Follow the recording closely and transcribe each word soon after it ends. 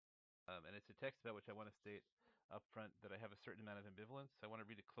and it's a text about which I want to state up front that I have a certain amount of ambivalence. I want to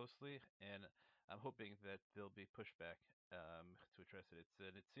read it closely, and I'm hoping that there'll be pushback to address it. It's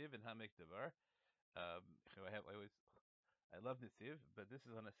Nitziv and Hamek Devar. I love Nitziv, but this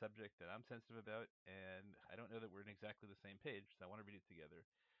is on a subject that I'm sensitive about, and I don't know that we're on exactly the same page, so I want to read it together.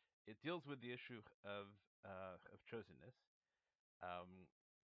 It deals with the issue of chosenness. Um,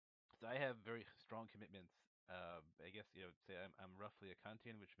 so I have very strong commitments. I guess say I'm roughly a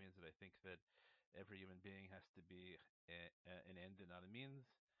Kantian, which means that I think that every human being has to be an end and not a means,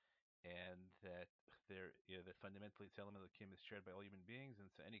 and that that fundamentally Tzelem Elokim is shared by all human beings, and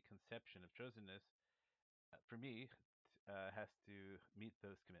so any conception of chosenness, for me, has to meet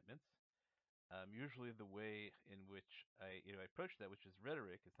those commitments. Usually, the way in which I approach that, which is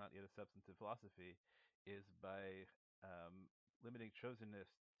rhetoric, it's not yet a substantive philosophy, is by um, limiting chosenness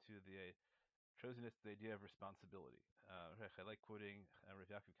to the idea of responsibility. I like quoting Rav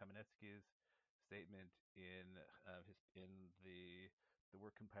Yaakov Kamenetsky's statement in the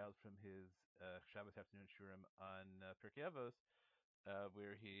work compiled from his Shabbos afternoon shurim on Pirkei Avos,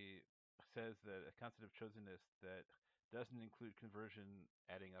 where he says that a concept of chosenness that doesn't include conversion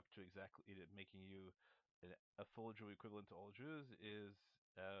adding up to exactly making you a full Jew equivalent to all Jews is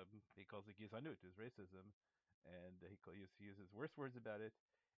he calls it gizanut, is racism, and he uses worse words about it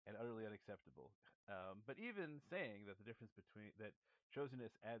and utterly unacceptable. But even saying that the difference between that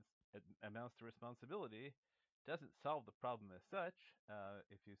chosenness amounts to responsibility doesn't solve the problem as such,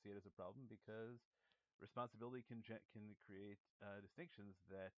 if you see it as a problem, because responsibility can create distinctions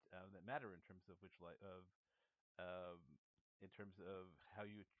that matter in terms of um, in terms of how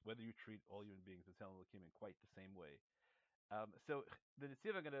you whether you treat all human beings as Helen Lakim in quite the same way. So the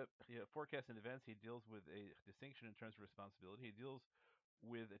Netziv I'm going to forecast in advance. He deals with a distinction in terms of responsibility. He deals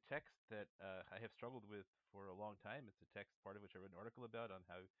with a text that I have struggled with for a long time. It's a text part of which I wrote an article about on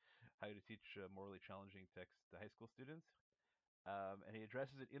how to teach morally challenging text to high school students, and he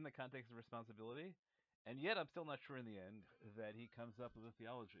addresses it in the context of responsibility. And yet, I'm still not sure in the end that he comes up with a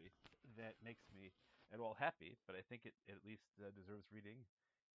theology that makes me at all happy. But I think it at least deserves reading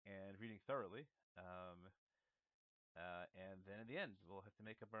and reading thoroughly. Um, and then in the end, we'll have to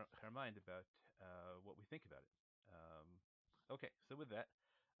make up our mind about what we think about it. Okay, so with that,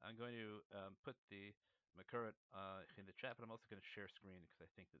 I'm going to put the Makurat in the chat, but I'm also going to share screen because I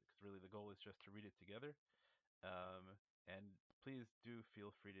think that because really the goal is just to read it together. Um, and please do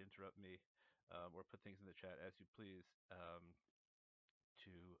feel free to interrupt me or put things in the chat as you please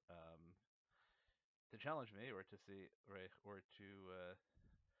to um, to challenge me or to see or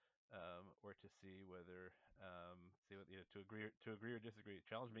to see whether to agree or disagree.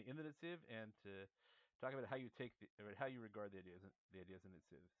 Challenge me in the Netziv and to talk about how you or how you regard the ideas in the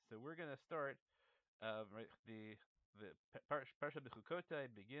Netziv. So we're going to start right the Parsha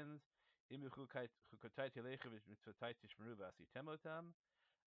Bechukotai begins Im Chukotai Telechu V'Mitzvotai Tishmeru V'Asitemotam.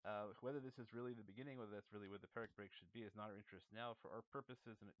 Whether this is really the beginning, whether that's really where the parak break should be, is not our interest now. For our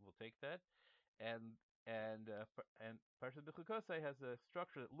purposes, and we'll take that. And and Parshat Bechukosai has a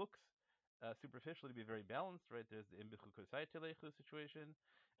structure that looks superficially to be very balanced, right? There's the Im Bechukosai Telechu situation,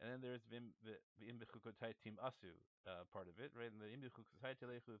 and then there's the Im Bechukotai Tim Asu part of it, right? And the Im Bechukosai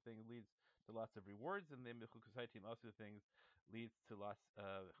Telechu thing leads to lots of rewards, and the Im Bechukosai Tim Asu things leads to lots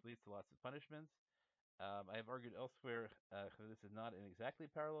of punishments. I have argued elsewhere this is not an exactly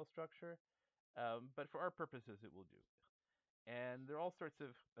parallel structure, but for our purposes, it will do. And there are all sorts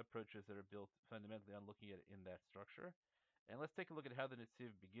of approaches that are built fundamentally on looking at it in that structure. And let's take a look at how the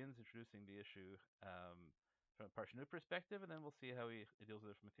Netziv begins introducing the issue from a Parshanu perspective, and then we'll see how he deals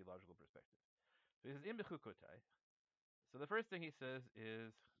with it from a theological perspective. So he says, Im bechukotai. So the first thing he says is,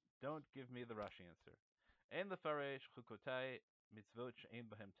 don't give me the Rashi answer. Ein lefaresh chukotai mitzvot she'ein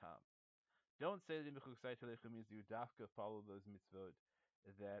bahem tam. Don't say that in Mechuksai Telechu means you dafka follow those mitzvot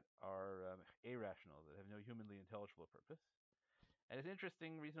that are irrational, that have no humanly intelligible purpose. And it's an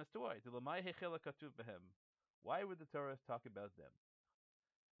interesting reason as to why. Why would the Torah talk about them?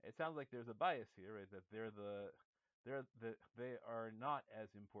 It sounds like there's a bias here, right? That they are not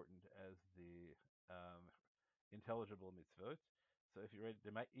as important as the intelligible mitzvot. So if you read,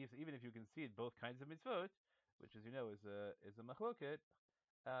 there might even if you concede both kinds of mitzvot, which as you know is a machloket,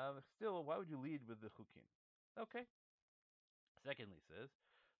 still, why would you lead with the chukim? Okay. Secondly, says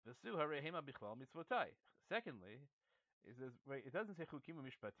the harehema bichlal mitzvotai. Secondly, it says right. It doesn't say chukim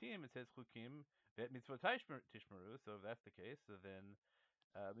mishpatim. It says chukim vet mitzvotai tishmeru. So if that's the case, so then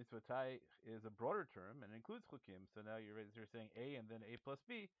mitzvotai is a broader term and includes chukim. So now you're saying A and then A plus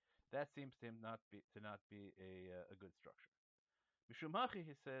B. That seems to him not be a good structure. Mishum hachi,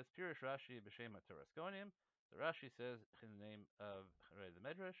 he says, Pirish Rashi b'shem HaToras Kohanim. The Rashi says in the name of the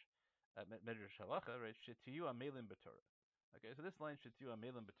Medrash, Medrash Halacha, right? Shetiyu amelim b'Torah. Okay, so this line Shetiyu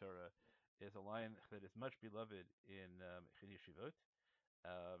amelim b'Torah is a line that is much beloved in yeshivot.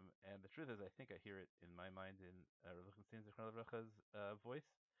 And the truth is, I think I hear it in my mind in Rav Lichtenstein Zichron Livracha's voice.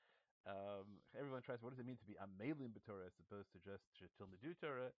 Everyone tries. What does it mean to be amelim b'Torah as opposed to just tilmidu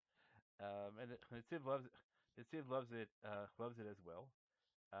Torah? And Nitziv loves it. Nitziv loves it as well.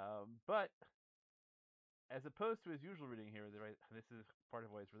 But as opposed to his usual reading here, right, this is part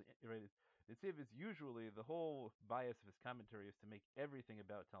of why it's really right. Nitziv is usually the whole bias of his commentary is to make everything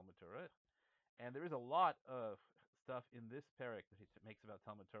about Talmud Torah, and there is a lot of stuff in this parak that he makes about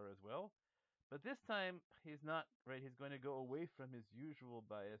Talmud Torah as well. But this time he's not right. He's going to go away from his usual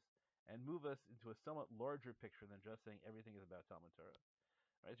bias and move us into a somewhat larger picture than just saying everything is about Talmud Torah.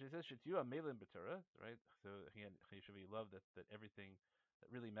 Right? So he says Shetiyu Amelin b'Torah, right? So again, he should be loved that everything that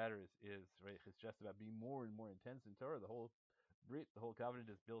really matters is right. It's just about being more and more intense in Torah. The whole Brit, the whole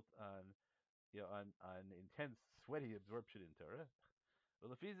covenant is built on on intense, sweaty absorption in Torah.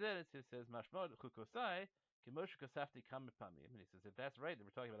 Well, if he's there, it says Mashmod Chukosai Kimosh Kosafti Kamipamim, and he says if that's right, then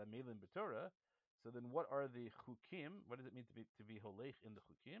we're talking about Amelin b'Torah. So then, what are the chukim? What does it mean to be holech in the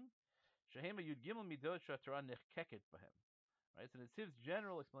chukim? Shehema Yud Gimel Midot Shatorah Nechkeket Bahem. Right, so the Tziv's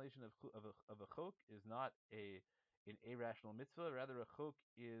general explanation of a chok is not an irrational mitzvah. Rather, a chok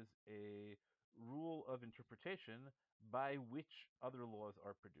is a rule of interpretation by which other laws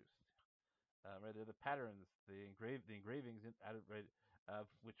are produced. Right, they're the patterns, the engravings out of right of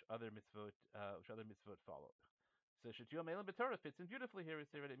which other mitzvot follow. So Shetiyom Elam B'Torah fits in beautifully here. We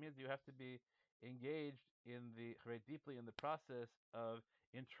say, right, it means you have to be engaged in the right deeply in the process of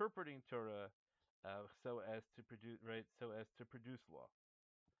interpreting Torah, so as to produce law.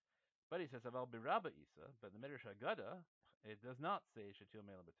 But he says Aval Birabba Isa, but the Medrash Haggadah, it does not say Shetiyom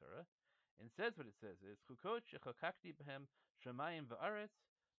Elam B'Torah. Instead, what it says is Chukot Shechokakti B'hem Shemayim V'Aretz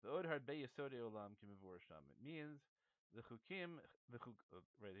V'Od Harbe Yesodei Olam Kimivur Sham. It means the chukim, the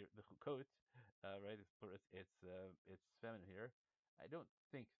chukot, right? It's feminine here. I don't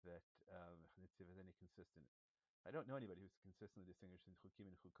think that Nitziv has any consistent. I don't know anybody who's consistently distinguishing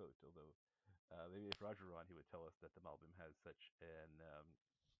chukim and chukot. Although maybe if Roger were on, he would tell us that the Malbim has such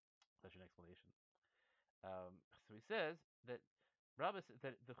an explanation. So he says that Rabbah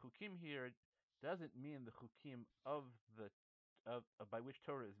that the chukim here doesn't mean the chukim of the by which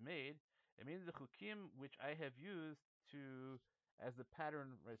Torah is made. It means the chukim which I have used to as the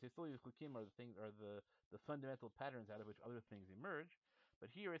pattern. Right, so still use chukim are the things are the fundamental patterns out of which other things emerge. But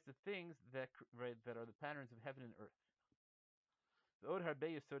here it's the things that that are the patterns of heaven and earth. The Od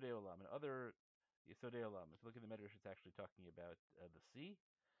Harbe Yesodei Olam and other Yesodei Olam. If you look at the Medrash, it's actually talking about the sea.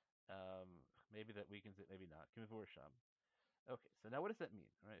 Maybe that weakens it, maybe not. Kimivur Sham. Okay, so now what does that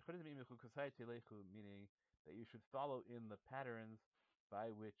mean? Right? What does it mean? Meaning that you should follow in the patterns by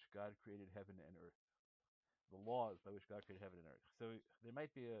which God created heaven and earth, the laws by which God created heaven and earth. So there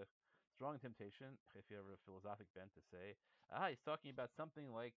might be a strong temptation, if you have a philosophic bent, to say, he's talking about something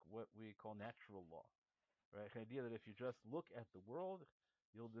like what we call natural law, right? The idea that if you just look at the world,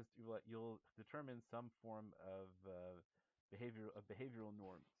 you'll determine some form of behavioral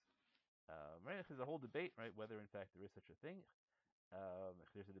norms. Right? There's a whole debate, right, whether in fact there is such a thing.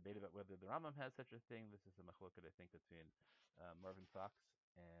 There's a debate about whether the Rambam has such a thing. This is a machloket, I think, between Marvin Fox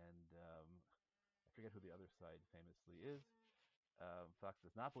and I forget who the other side famously is. Fox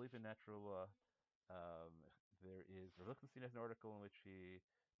does not believe in natural law. There is Rav Lichtenstein has an article in which he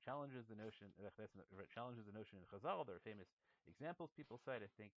challenges the notion in Chazal. There are famous examples people cite.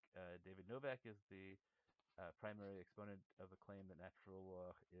 I think David Novak is the primary exponent of the claim that natural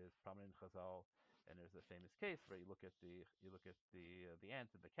law is prominent in Chazal, and there's a famous case where you look at the ant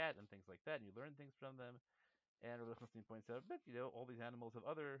and the cat and things like that, and you learn things from them. And Rav Lichtenstein points out, but all these animals have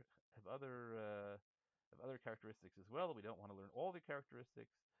other characteristics as well. We don't want to learn all the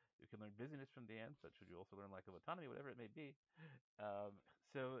characteristics. You can learn busyness from the ant, but should you also learn lack of autonomy, whatever it may be?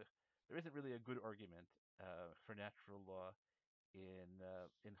 So there isn't really a good argument for natural law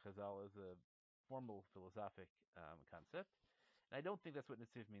in Chazal as a formal philosophic concept, and I don't think that's what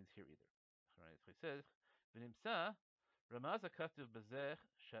Nitziv means here either. Right? So he says, "V'nimsa Ramaza Katuv Bazeh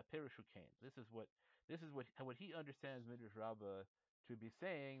Shaperishu Kain." This is what he understands Midrash Rabbah to be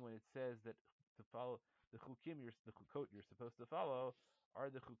saying when it says that to follow the chukim, the chukot you're supposed to follow are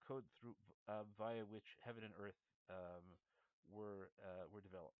the chukot through via which heaven and earth were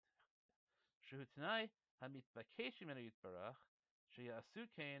developed. Shehutanai hamitbakesh mimenu yitbarach sheyasu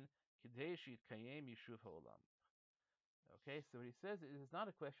kain kidei shitkayem yishuv ha'olam. Okay, so what he says is not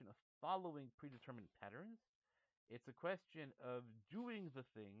a question of following predetermined patterns. It's a question of doing the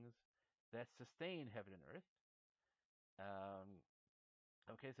things that sustain heaven and earth.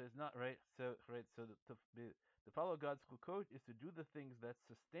 Okay, so it's not right. So right, so to follow God's chukot is to do the things that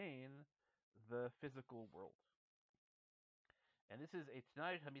sustain the physical world. And this is a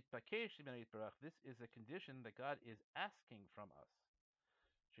t'nai hamitbakesh min barach. This is a condition that God is asking from us.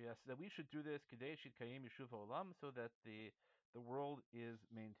 Yes, that we should do this kadesh kayim yishuv olam, so that the world is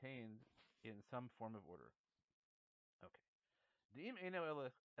maintained in some form of order. Okay. De'im eno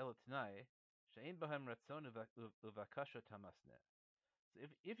el t'nai she'ein bahem ratzon uvakasha tamasne. So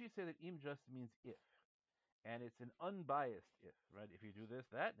if you say that im just means if, and it's an unbiased if, right? If you do this,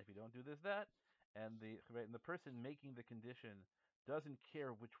 that, and if you don't do this, that, and the person making the condition doesn't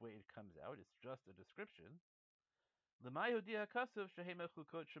care which way it comes out. It's just a description. So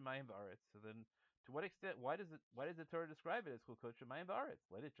then, to what extent? Why does the Torah describe it as chukot shemayim va'aretz?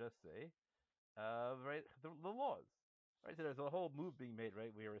 Let it just say, right, the laws. Right, so there's a whole move being made, right?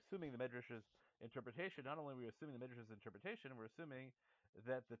 We are assuming the Medrash's interpretation. Not only are we assuming the Medrash's interpretation, we're assuming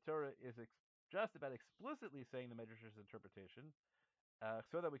that the Torah is just about explicitly saying the Medrash's interpretation,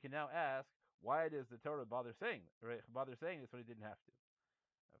 so that we can now ask, why does the Torah bother saying, right, bother saying this when it didn't have to?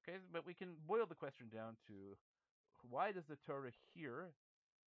 Okay, but we can boil the question down to, why does the Torah here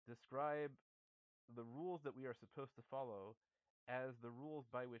describe the rules that we are supposed to follow as the rules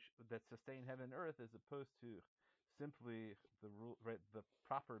by which that sustain heaven and earth, as opposed to simply the rule, right, the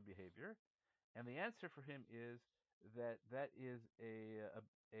proper behavior? And the answer for him is that is a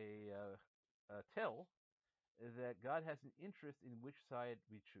tell that God has an interest in which side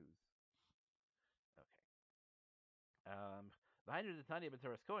we choose. Okay. Behind the Tanya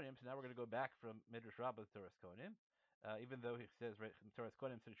B'Toras Kohanim, so now we're going to go back from Midrash Rabbah to Toras Kohanim, even though he says right Toras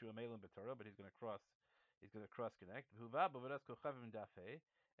Kohanim says Shua Melin B'Torah, but he's going to cross connect. V'huva b'vodas kochavim dafei,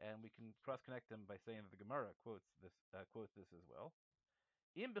 and we can cross connect them by saying that the Gemara quotes this as well.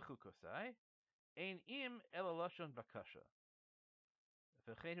 Im b'chukosai, ein im elalashon bakasha.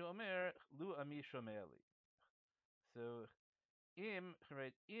 V'cheinu omer lu ami shomeali. So im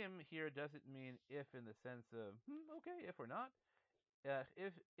here doesn't mean if in the sense of okay, if or not.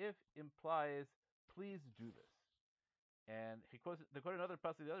 If implies please do this, and he quotes another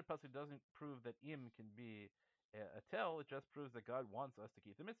pasuk. The other pasuk doesn't prove that im can be a tell. It just proves that God wants us to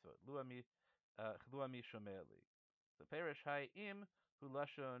keep the mitzvah. Luami shomeeli. So perish hai im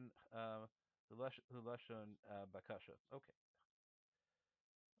hulashon bakasha. Okay.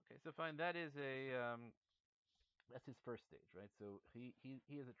 Okay. So fine. That's his first stage, right? So he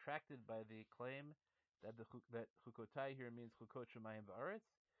is attracted by the claim that that chukotai here means chukot shemayim va'aretz.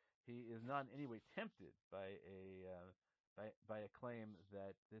 He is not in any way tempted by a claim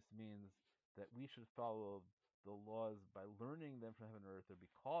that this means that we should follow the laws by learning them from heaven and earth, or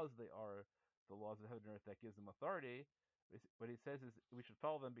because they are the laws of heaven and earth that gives them authority. What he says is we should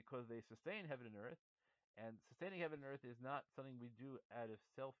follow them because they sustain heaven and earth, and sustaining heaven and earth is not something we do out of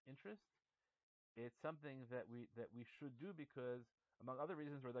self-interest. It's something that we should do because, among other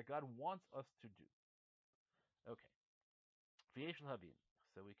reasons, or that God wants us to do. Okay. V'yesh l'habin.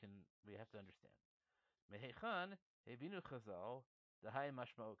 So we have to understand. Mehechan hevinu Chazal dahai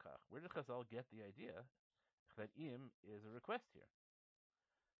mashma'o kach. Where did Chazal get the idea that im is a request here?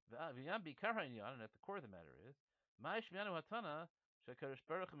 V'yam bikar ha'inyan, and at the core of the matter is, ma'ash mianu hatana shekadosh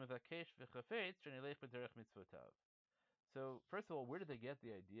baruch hu mevakesh v'chafetz shenilech b'derech mitzvotav. So first of all, where did they get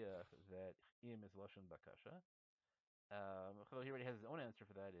the idea that im is lashon bakasha? Although he already has his own answer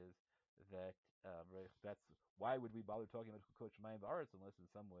for that, is that right, that's why would we bother talking about Chukot Shemayim V'Aretz unless in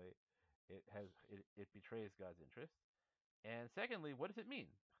some way it betrays God's interest? And secondly, what does it mean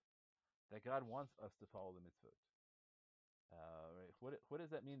that God wants us to follow the mitzvot? Right, what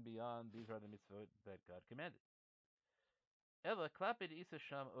does that mean beyond these are the mitzvot that God commanded? Ella klapid isa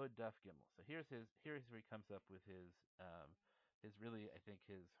sham od daf gimel. So here's where he comes up with his really, I think,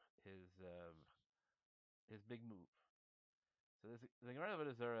 his big move. So the Gemara of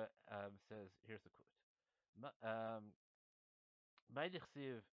Zara says, here's the quote.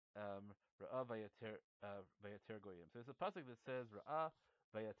 Ma'edichsiv Ra'a vayater goyim. So there's a pasuk that says Ra'a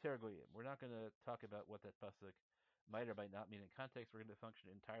vayater goyim. We're not going to talk about what that pasuk might or might not mean in context. We're going to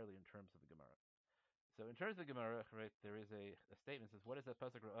function entirely in terms of the Gemara. So in terms of the Gemara, right, there is a statement that says, what does that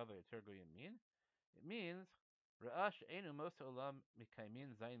pasuk Ra'a vayater goyim mean? It means Ra'a she'enu mos olam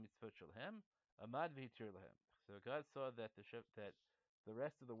mikaymin zayin mitzvot shelhem amad v'hitir lehem. So God saw that the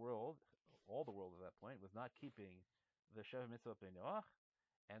rest of the world, all the world at that point, was not keeping the Sheva Mitzvot Noach,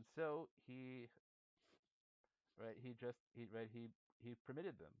 and so he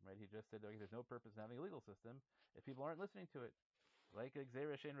permitted them, right? He just said, okay, there's no purpose in having a legal system if people aren't listening to it. Like right?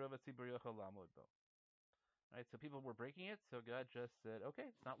 So people were breaking it, so God just said, okay,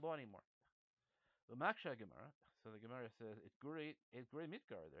 it's not law anymore. Umaksha Gemara. So the Gemara says it guri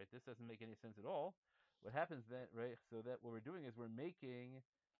mitgar, right? This doesn't make any sense at all. What happens then, right? So that what we're doing is we're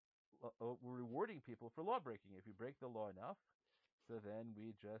rewarding people for law breaking. If you break the law enough, so then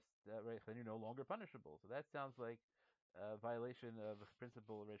we just right, then you're no longer punishable. So that sounds like a violation of the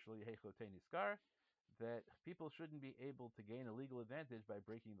principle Rachel Niskar, that people shouldn't be able to gain a legal advantage by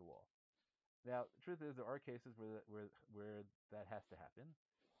breaking the law. Now, the truth is, there are cases where that has to happen.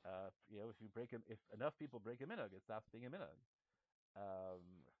 If you break if enough people break a minhag, it stops being a minhag.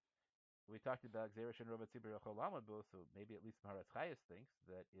 Um, we talked about Xerish and Robot Tzibur, so maybe at least Maharatz Chayes thinks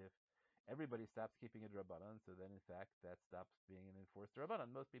that if everybody stops keeping a Rabbanan, so then in fact that stops being an enforced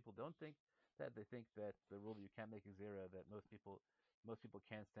Rabbanan. Most people don't think that. They think that the rule that you can't make a Xera that most people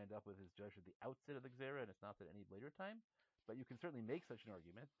can't stand up with is judged at the outset of the Xera, and it's not at any later time. But you can certainly make such an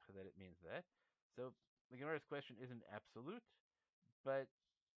argument that it means that. So the Gemara's question isn't absolute, but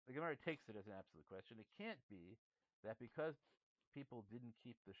the Gemara takes it as an absolute question. It can't be that because people didn't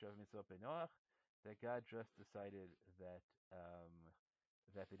keep the Shav Mitzvah Noach, that God just decided that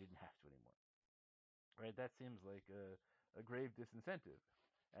they didn't have to anymore. Right? That seems like a grave disincentive.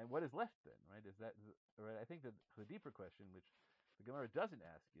 And what is left then? Right? Is that right? I think that the deeper question, which the Gemara doesn't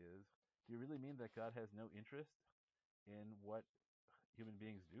ask, is: do you really mean that God has no interest in what human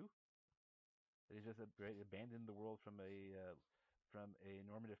beings do? That He just abandoned the world from a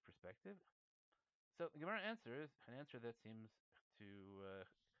normative perspective? So the Gemara answers an answer that seems to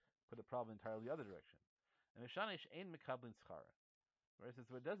put the problem entirely the other direction. And Mishanish ain mekablin schar. Right? So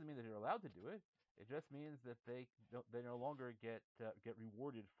it doesn't mean that they're allowed to do it. It just means that they no longer get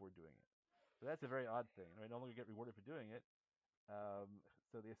rewarded for doing it. So that's a very odd thing, right? No longer get rewarded for doing it.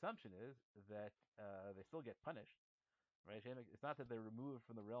 So the assumption is that they still get punished, right? It's not that they're removed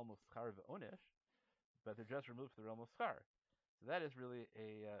from the realm of schar v'onish, but they're just removed from the realm of schar. So that is really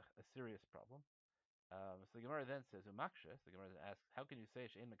a serious problem. So the Gemara then says, Umakshas, the Gemara then asks, how can you say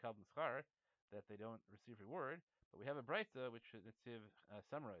She'en Mekabel Schar, that they don't receive reward? But we have a Brisa which Nitziv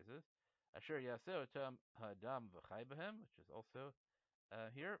summarizes, Asher Yaseo Tam Hadam V'chai Behem, which is also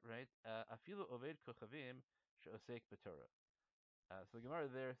here, right? Afilu Oved Kochavim She'osek B'Torah. So the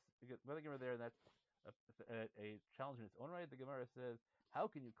Gemara there, and that's a challenge in its own right. The Gemara says, how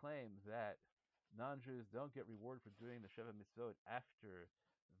can you claim that non-Jews don't get reward for doing the Sheva Mitzvot after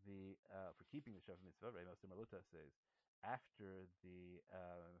for keeping the Sheva Mitzvot? Right, Moshe Maluta says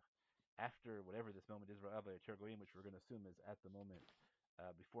after whatever this moment is, Ra'avay Tergoim, which we're going to assume is at the moment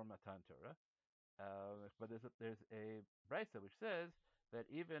before Matan Torah. But there's a brisa which says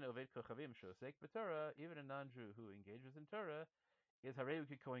that even Oved Kochavim Shosek B'Torah, even a non-Jew who engages in Torah, is Hareu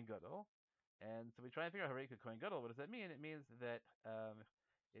Kohen Gadol. And so we try and figure out Hareu Kohen Gadol. What does that mean? It means that they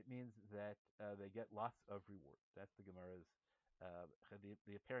get lots of reward. That's the Gemara's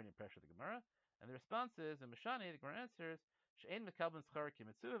the apparent impression of the Gemara. And the response is, in Mishani, the Gemara answers, She'ein Mekabel Schar Ki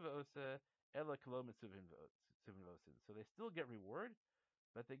Mitzvah V'Osa Ela Kalo Mitzvah V'Osin. So they still get reward,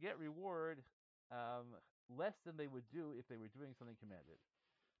 but they get reward um, less than they would do if they were doing something commanded.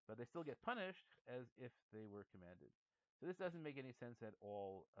 But they still get punished as if they were commanded. So this doesn't make any sense at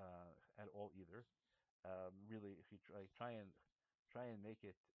all either. Really, if you try and make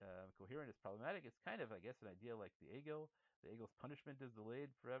it coherent, it's problematic. It's kind of, I guess, an idea like the Egel. The Egel's punishment is delayed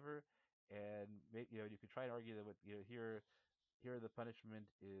forever, and you could try and argue that here the punishment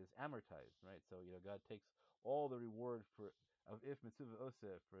is amortized, right? So God takes all the reward of if mitzvah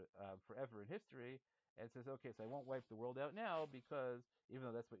oseh forever in history, and says, okay, so I won't wipe the world out now because even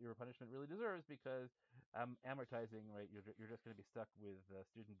though that's what your punishment really deserves, because I'm amortizing, right? You're just going to be stuck with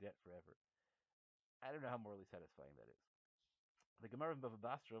student debt forever. I don't know how morally satisfying that is. The Gemara of Bava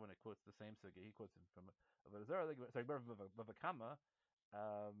Basra, when it quotes the same sugya, he quotes it from Avodah Zarah. Sorry, Gemara of Bava Kama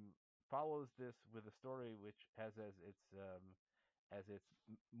um, follows this with a story which has as its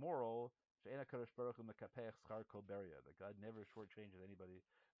moral, that God never shortchanges anybody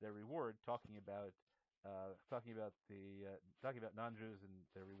their reward. Talking about non-Jews and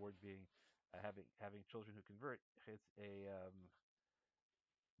their reward being having children who convert.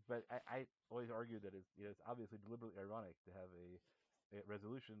 But I always argue that it's obviously deliberately ironic to have a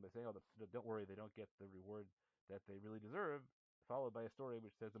resolution by saying, "Oh, don't worry, they don't get the reward that they really deserve," followed by a story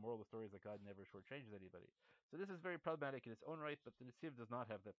which says the moral of the story is that God never shortchanges anybody. So this is very problematic in its own right, but the Nitziv does not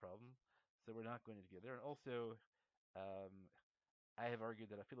have that problem, so we're not going to get there. And also, um, I have argued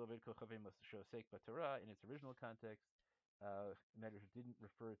that Afilu Oved Kochavim must show sake Torah in its original context. Medrash didn't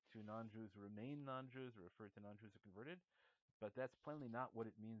refer to non-Jews who remain non-Jews, or referred to non-Jews who converted. But that's plainly not what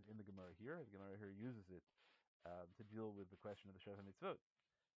it means in the Gemara here. The Gemara here uses it to deal with the question of the Sheva Mitzvot.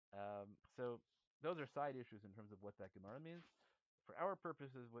 So those are side issues in terms of what that Gemara means. for our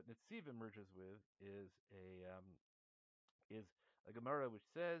purposes, what Netziv emerges with is a Gemara which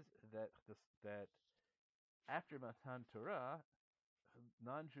says that after Matan Torah,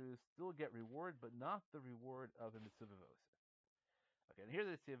 non-Jews still get reward, but not the reward of the mitzvah of Osa. Okay, and here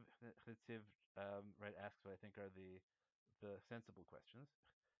the Tziv right asks what I think are the sensible questions.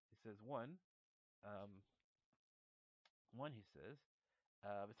 He says one he says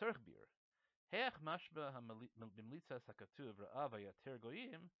v'tzarich bir heach mashba b'mlitzas hakatuv ra'av hayater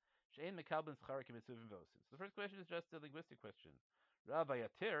goyim she'en mekalben schar k'mitzuvim v'osin. So the first question is just a linguistic question. Ra'av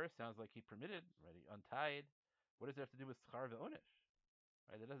hayater sounds like he permitted, right? He untied. What does it have to do with schar v'onish?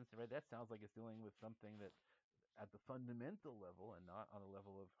 Right? That doesn't. Right? That sounds like it's dealing with something that at the fundamental level and not on the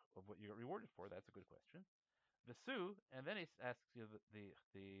level of what you got rewarded for. That's a good question. Vesu, and then he asks you the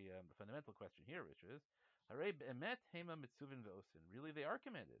fundamental question here, which is, Harei be'emet hema mitzuvin ve'osin. Really, they are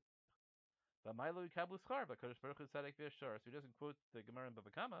commanded. So he doesn't quote the Gemara in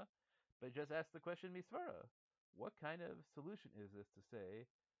Bava Kama, but he just asks the question misvara. What kind of solution is this to say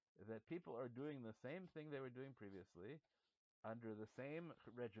that people are doing the same thing they were doing previously under the same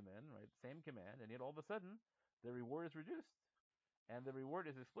regimen, right? Same command, and yet all of a sudden the reward is reduced, and the reward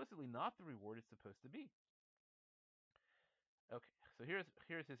is explicitly not the reward it's supposed to be. Okay, so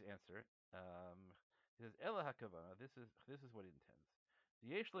here's his answer. He says Ela hakavana. This is what he intends. The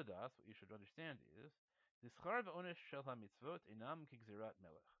yesh ladas. What you should understand is the schar v'onish shel hamitzvot inam kigzirat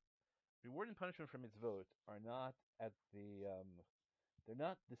melech. Reward and punishment for mitzvot are not at the they're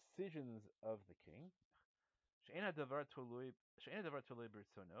not decisions of the king. She'en hadavar tolui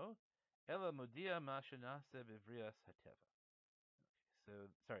b'rtzono ela modia ma shenase b'vrias hateva.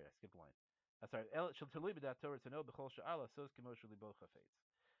 So sorry, I skipped a line. Sorry. So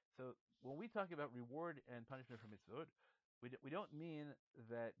when we talk about reward and punishment for mitzvot, we don't mean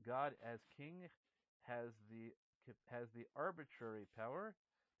that God as king has the arbitrary power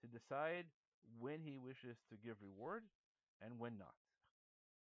to decide when he wishes to give reward and when not.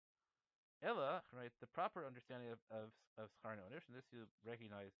 Ella, right, the proper understanding of schar nonish, and this you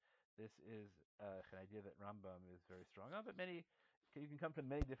recognize, this is an idea that Rambam is very strong on, but you can come from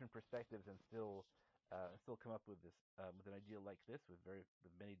many different perspectives and still come up with this with an idea like this with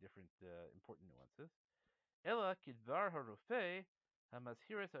many different important nuances. Ella kidvar harofei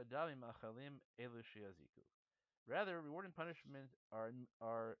hamazhiras adamim achalim elu sheyaziku. Rather, reward and punishment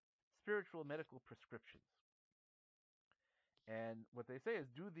are spiritual medical prescriptions. And what they say is,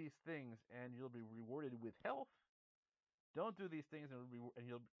 do these things and you'll be rewarded with health. Don't do these things and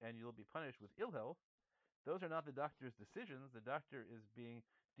you'll be punished with ill health. Those are not the doctor's decisions. The doctor is being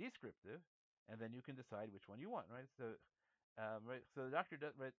descriptive, and then you can decide which one you want, right? So, right. So the doctor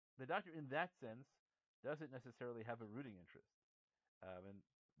in that sense doesn't necessarily have a rooting interest, and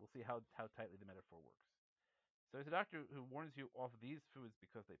we'll see how tightly the metaphor works. So it's a doctor who warns you off these foods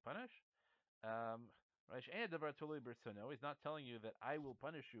because they punish. He's not telling you that I will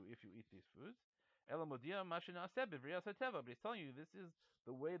punish you if you eat these foods. But he's telling you this is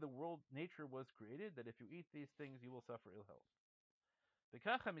the way the world nature was created, that if you eat these things you will suffer ill health. Right?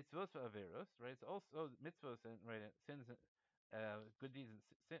 So also mitzvos and right sins, good deeds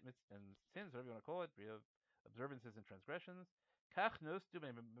and sins, whatever you want to call it, observances and transgressions. They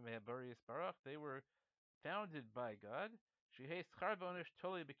were founded by God.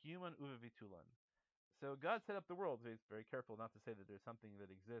 So God set up the world. So he's very careful not to say that there's something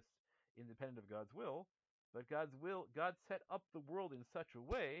that exists independent of God's will, but God set up the world in such a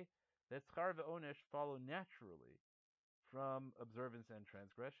way that schar v'onesh follow naturally from observance and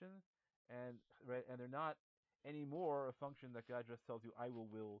transgression, and they're not anymore a function that God just tells you, I will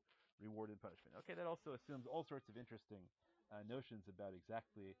reward and punishment. Okay, that also assumes all sorts of interesting notions about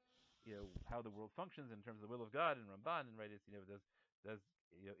exactly how the world functions in terms of the will of God and Ramban, and right, it's does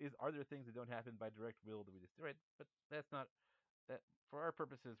are there things that don't happen by direct will that we just do, right? But that's not that for our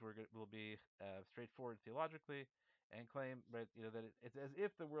purposes. We'll be straightforward theologically and claim right that it's as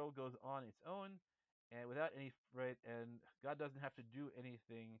if the world goes on its own and without any right, and God doesn't have to do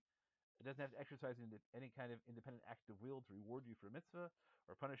anything. It doesn't have to exercise any kind of independent act of will to reward you for a mitzvah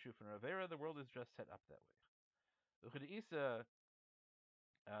or punish you for an avera. The world is just set up that way.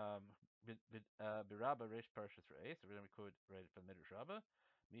 Birabba Reish Parshas Re'eh. So we're going to quote right from Midrash Rabbah.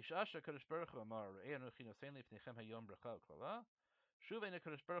 Mishasha Kadosh Baruch Hu Amar Re'eh Anochi Nosein Lifnechem Hayom Bracha U'Klala Shuv Ein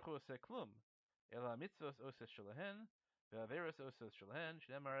HaKadosh Baruch Hu Oseh Klum Ela Mitzvos Oses Shalahen Ve'averos Oses Shalahen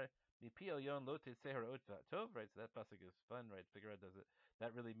Shneimar Mipi Elyon Lo Tetzeh Haraot V'Atov. Right, so that pasuk is fun, right? Figure out, does it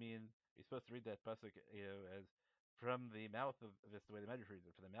that really mean you're supposed to read that pasuk as from the mouth of this, the way the Medrash reads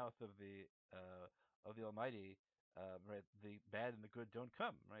it, from the mouth of the Almighty, right? The bad and the good don't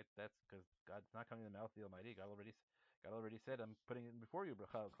come, right? That's because God's not coming in the mouth of the Almighty. God already said, I'm putting it before you,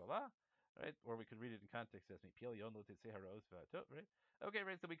 bracha al right? Or we could read it in context as Mipiel Yon Lo Titzei Haros V'Atot, right? Okay,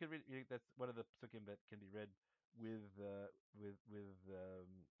 right. So we could read that's one of the psukim that can be read with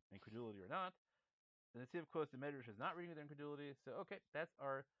incredulity or not. The Netziv quotes the Medrash is not reading with incredulity. So okay, that's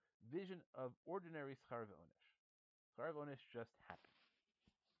our vision of ordinary schar v'onesh. Schar v'onesh just happened.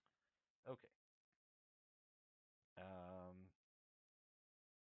 Okay. Um,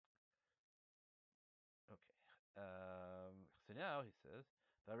 Okay. So now he says,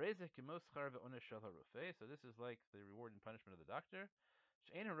 so this is like the reward and punishment of the doctor.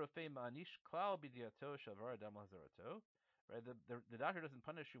 Right? The doctor doesn't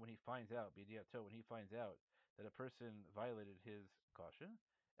punish you when he finds out, when he finds out that a person violated his caution.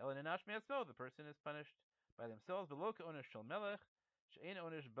 The person is punished by themselves. And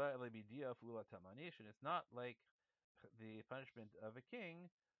it's not like the punishment of a king,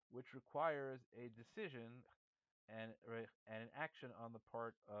 which requires a decision and an action on the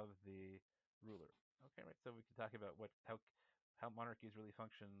part of the ruler. Okay, right. So we can talk about how monarchies really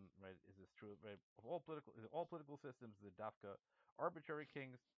function. Right? Is this true? Right? Of all political systems, the dafka arbitrary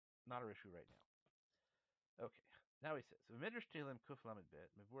kings, not our issue right now. Okay. Now he says, Midrash Tehillim Kuf Lamed Bet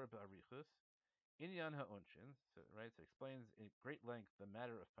Mevur Ba'arichus Inyan Ha'onshin. So right, so explains in great length the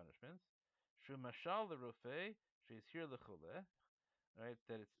matter of punishments. Shu Mashal the Rofei She's here the right?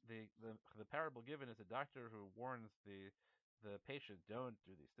 That it's the parable given is a doctor who warns the patient, don't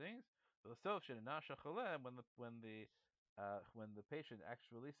do these things. When the patient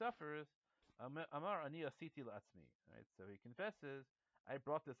actually suffers, Amar ani asiti la'atzmi, right? So he confesses, I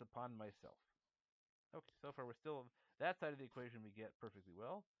brought this upon myself. Okay, so far we're still that side of the equation we get perfectly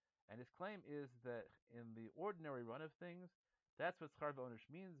well. And his claim is that in the ordinary run of things, that's what schar v'onesh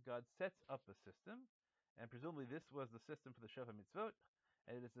means. God sets up a system, and presumably this was the system for the Sheva Mitzvot,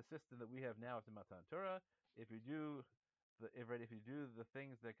 and it is the system that we have now at the Matan Torah. If you do if you do the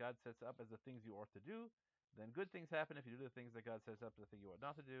things that God sets up as the things you ought to do, then good things happen. If you do the things that God sets up as the thing you ought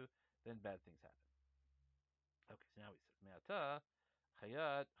not to do, then bad things happen. Okay, so now we said Me'ata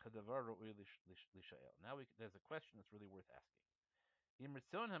Chayat Chadavar Ro'ui Lishael. Now there's a question that's really worth asking. Does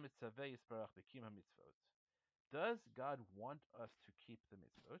God want us to keep the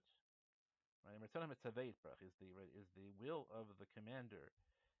mitzvot? Right? Is the will of the commander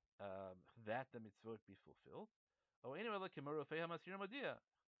that the mitzvot be fulfilled? Or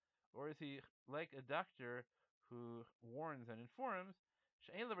is he like a doctor who warns and informs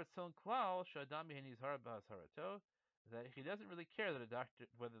that he doesn't really care that a doctor,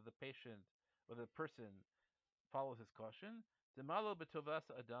 whether the person follows his caution? Because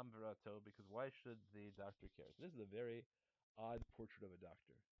why should the doctor care? So this is a very odd portrait of a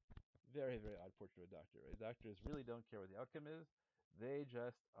doctor. Very, very odd portrait of a doctor. Right? Doctors really don't care what the outcome is. They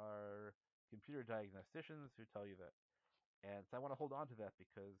just are computer diagnosticians who tell you that. And so I want to hold on to that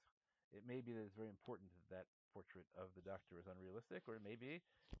because it may be that it's very important that that portrait of the doctor is unrealistic, or it may be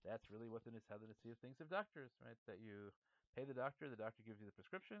that's really how the Nitziv thinks of doctors, right? That you pay the doctor gives you the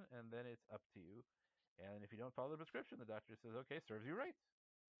prescription, and then it's up to you. And if you don't follow the prescription, the doctor says, okay, serves you right.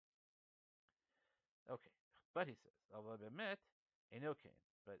 Okay. But he says, Allah bemet, enokain.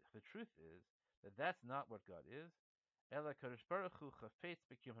 But the truth is that that's not what God is. Ela kadosh baruch hu chafetz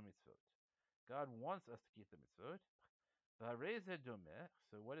b'kiyum hamitzvot. God wants us to keep the mitzvot. So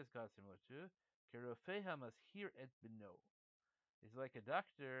what is God similar to? Kerofeha mashir et beno. He's like a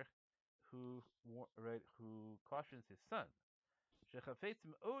doctor who cautions his son. He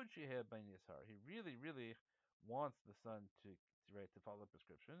really, really wants the son to follow the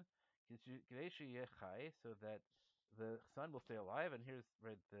prescription, so that the son will stay alive. And here's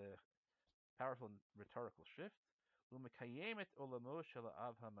the powerful rhetorical shift.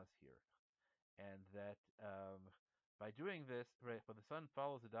 And that by doing this, when the son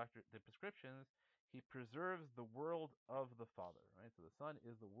follows the prescriptions, he preserves the world of the father. Right, so the son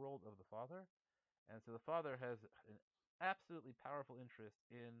is the world of the father, and so the father has an absolutely powerful interest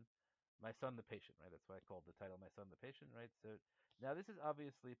in my son the patient. Right, that's why I called the title "My Son the Patient." Right, so now this is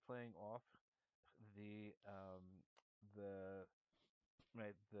obviously playing off the the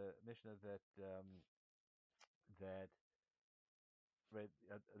Mishnah that the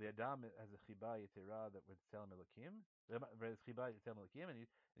Adam has a chiba yetera that would tell him Elokim. Chiba yetera Elokim, and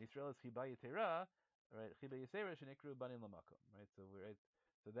Israel is chiba yetera, right? Chiba yisera shenikru banim lamakom, right?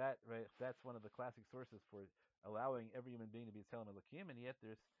 So that's one of the classic sources for allowing every human being to be Tzelem Elokim, and yet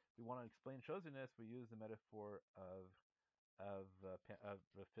we want to explain choseness, we use the metaphor of a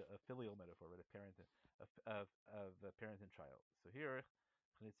filial metaphor, right? Of a parent and child. So here,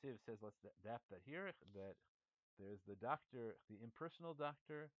 Chnitziv says, let's adapt that here, that there's the doctor, the impersonal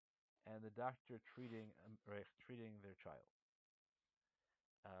doctor, and the doctor treating their child.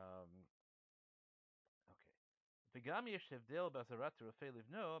 Um, okay. V'gam yesh hevdel b'azarat rofei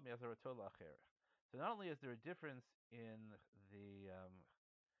livno mi'azarato la'acher. So not only is there a difference the um,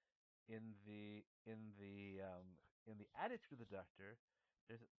 in the in the in the attitude of the doctor,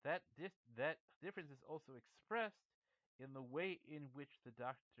 that difference is also expressed in the way in which the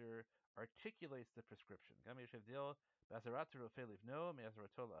doctor articulates the prescription. Gam yesh hevdel b'azarat rofei livno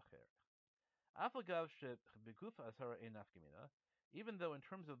mi'azarato la'acher. Afagav shebegufa azhara ein nafkamina, even though in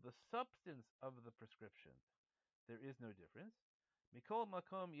terms of the substance of the prescription there is no difference. Mikol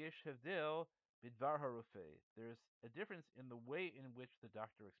makom yesh hevdel bidvar harufei. There's a difference in the way in which the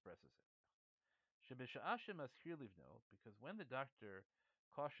doctor expresses it. Shebesha'ashem askir livno, because when the doctor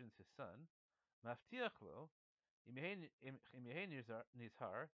cautions his son, maftiach lo, im yehei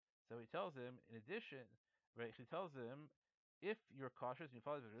nizhar, so he tells him, in addition, right, he tells him, if you're cautious and you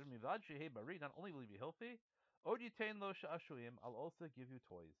follow the mivad shehei bari, not only will you be healthy, od yitain lo sha'ashuim, I'll also give you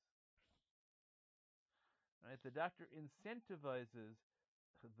toys. Right? The doctor incentivizes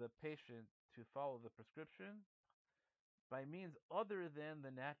the patient to follow the prescription by means other than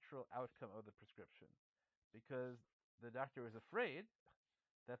the natural outcome of the prescription, because the doctor is afraid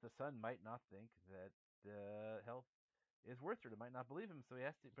that the son might not think that health is worth it, or might not believe him, so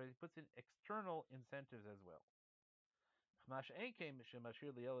but he puts in external incentives as well.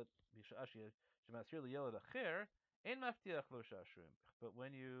 But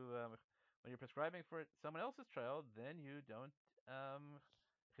when you're prescribing for someone else's child, then you don't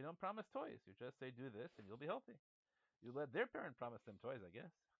promise toys. You just say do this and you'll be healthy. You let their parent promise them toys, I guess.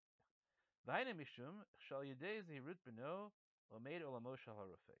 So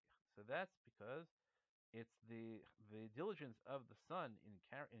that's because it's the diligence of the son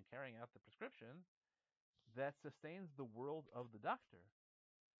in carrying out the prescription that sustains the world of the doctor,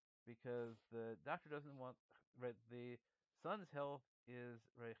 because the doctor doesn't want, right, the son's health is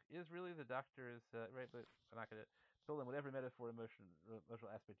really the doctor's, right, but I'm not going to fill in whatever emotional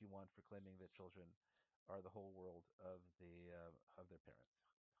aspect you want for claiming that children are the whole world of their parents.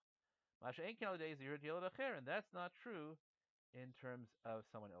 Masha ain't nowadays you heard and that's not true in terms of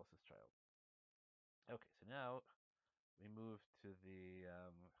someone else's child. Okay, so now we move to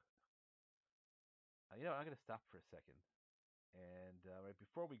I'm going to stop for a second, and right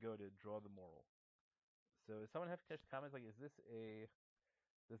before we go to draw the moral. So, does someone have comments like,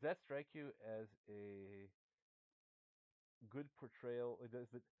 does that strike you as a good portrayal? Like,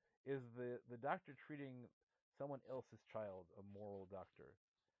 is the doctor treating someone else's child a moral doctor?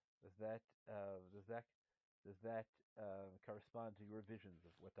 Does that does that does that correspond to your visions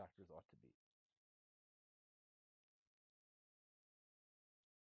of what doctors ought to be?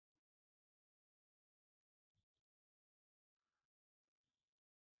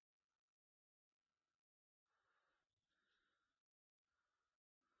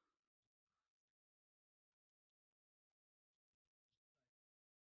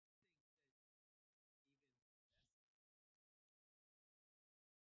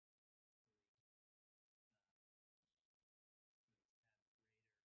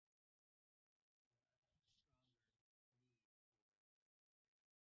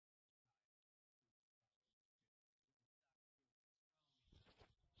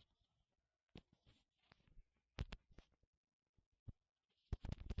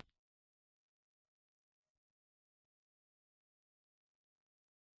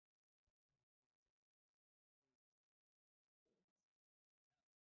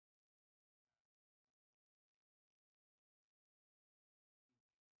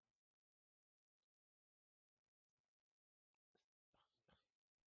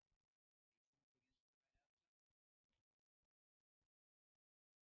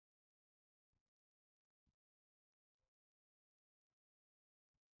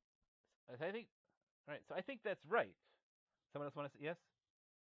 I think, right. So I think that's right. Someone else want to say yes?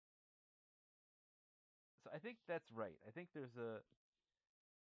 So I think that's right. I think there's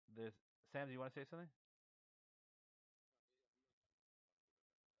Sam. Do you want to say something?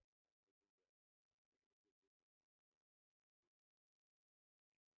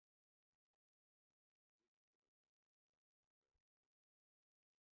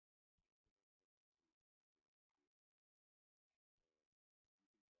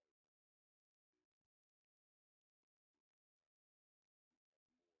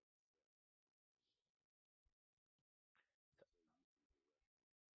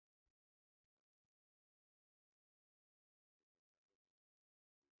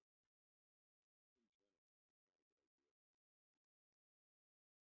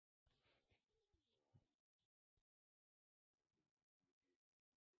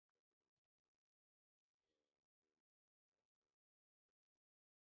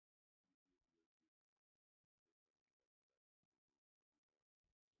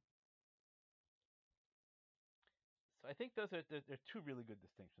 I think those are two really good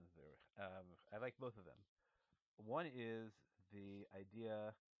distinctions there. I like both of them. One is the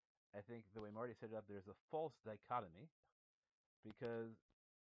idea. I think the way Marty set it up, there's a false dichotomy because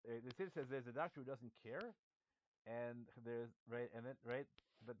the city says there's a doctor who doesn't care, and there's right, and then right,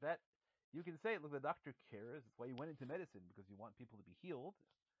 but that you can say, look, the doctor cares. It's why you went into medicine because you want people to be healed.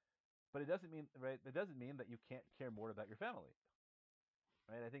 But it doesn't mean right. It doesn't mean that you can't care more about your family,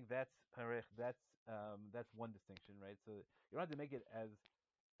 right? I think that's one distinction, right? So you don't have to make it as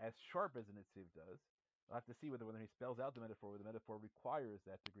sharp as an Netziv does. We'll have to see whether when he spells out whether the metaphor requires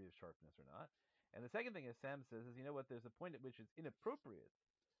that degree of sharpness or not. And the second thing, as Sam says, is you know what? There's a point at which it's inappropriate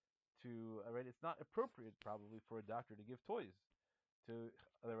to right. It's not appropriate probably for a doctor to give toys to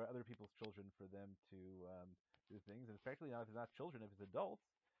other people's children for them to do things, and especially not if it's not children, if it's adults,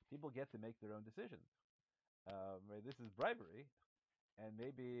 people get to make their own decisions. Right? This is bribery, and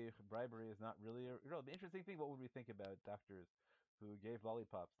maybe bribery is not really the interesting thing. What would we think about doctors who gave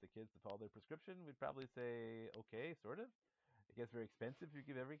lollipops to kids to follow their prescription? We'd probably say okay, sort of. It gets very expensive if you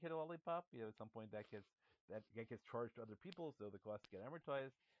give every kid a lollipop. At some point that gets charged to other people, so the costs get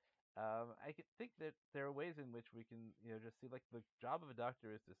amortized. I could think that there are ways in which we can, just see like the job of a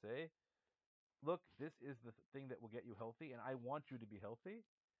doctor is to say, look, this is the thing that will get you healthy, and I want you to be healthy.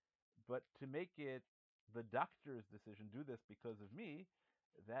 But to make it the doctor's decision, do this because of me,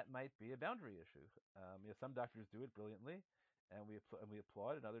 that might be a boundary issue. Some doctors do it brilliantly, and we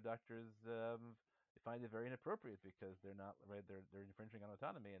applaud, and other doctors find it very inappropriate because they're not right. They're infringing on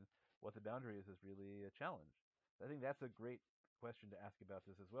autonomy, and what the boundary is really a challenge. I think that's a great question to ask about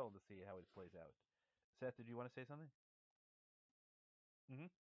this as well to see how it plays out. Seth, did you want to say something?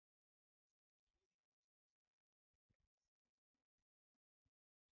 Mm-hmm.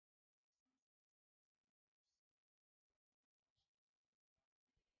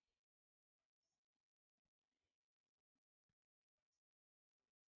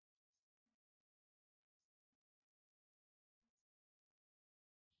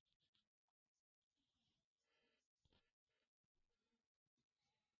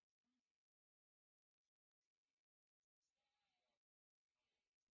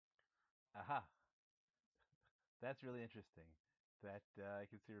 Aha, that's really interesting. That I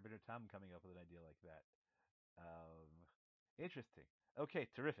can see Rabbi Tom coming up with an idea like that. Um, Interesting. Okay,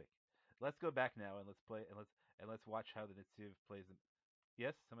 terrific. Let's go back now and let's watch how the Nitziv plays.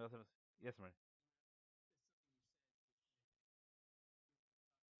 Yes, somebody else has. Yes, Marty.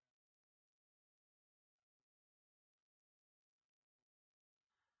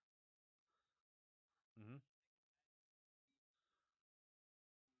 Mm-hmm.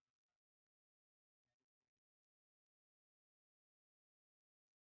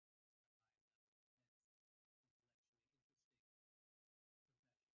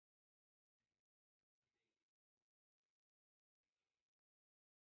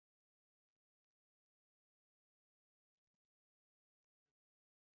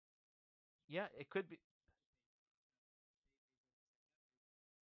 Yeah, it could be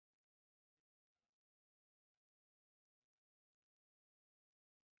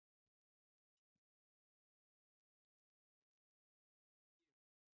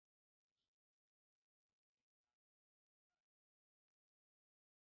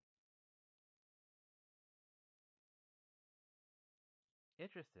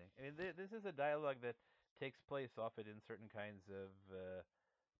interesting. I mean, this is a dialogue that takes place often in certain kinds of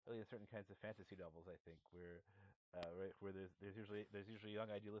really in certain kinds of fantasy novels. I think where there's usually a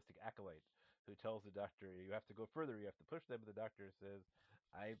young idealistic acolyte who tells the doctor you have to go further, you have to push them. But the doctor says,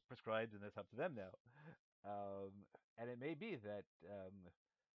 "I prescribed, and it's up to them now." And it may be that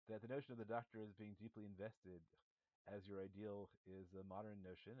the notion of the doctor as being deeply invested as your ideal is a modern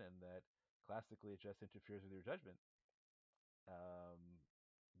notion, and that classically it just interferes with your judgment. Um,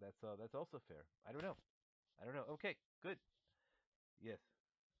 that's also fair. I don't know. I don't know. Okay, good. Yes.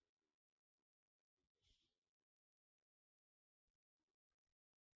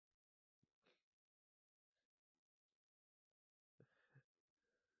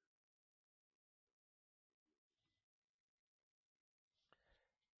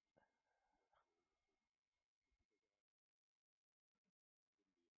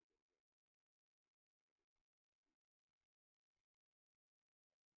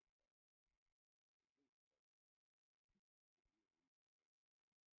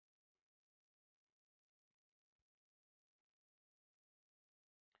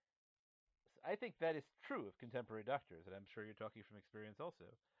 I think that is true of contemporary doctors, and I'm sure you're talking from experience also.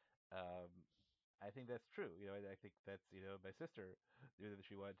 Um, I think that's true. I think that's my sister knew that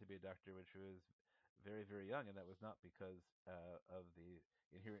she wanted to be a doctor when she was very very young, and that was not because of the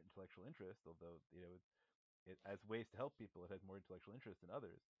inherent intellectual interest, although as ways to help people. It has more intellectual interest than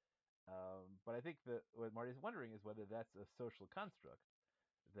others. But I think that what Marty is wondering is whether that's a social construct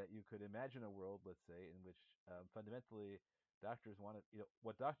that you could imagine a world, let's say, in which fundamentally doctors want to,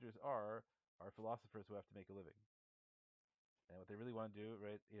 what doctors are philosophers who have to make a living, and what they really want to do,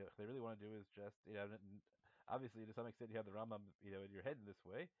 right? What they really want to do is just, obviously to some extent you have the Rambam, in your head in this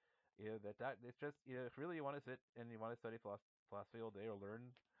way, that it's just, if really you want to sit and you want to study philosophy all day or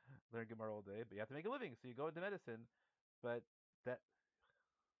learn Gemara all day, but you have to make a living, so you go into medicine, but that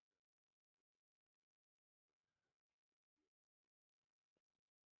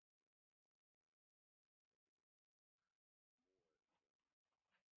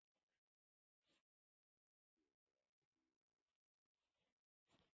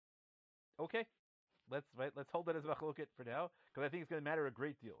okay. Let's hold that as machloket for now, because I think it's going to matter a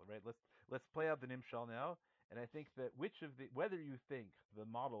great deal, right? Let's play out the nimshal now, and I think that whether you think the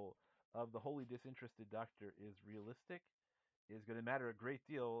model of the wholly disinterested doctor is realistic is going to matter a great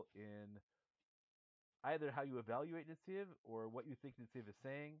deal in either how you evaluate Nitziv or what you think Nitziv is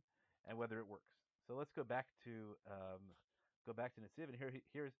saying, and whether it works. So let's go back to Nitziv, and here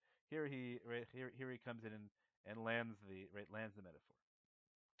he comes in and lands the metaphor.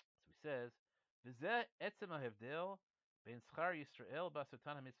 So he says, "V'zeh etzem hahevdel ben schar Yisrael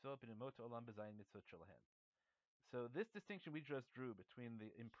b'asatan hamitzvot b'nimot olam b'zayin mitzvot shelahem." So this distinction we just drew between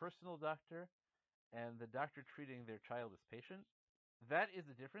the impersonal doctor and the doctor treating their child as patient, that is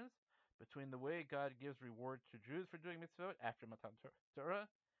the difference between the way God gives reward to Jews for doing mitzvot after Matan Torah,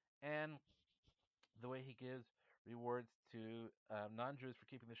 and the way He gives rewards to non-Jews for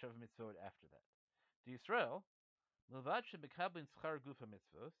keeping the Shavah mitzvot after that. To Yisrael, milvad shebekablin schar gufa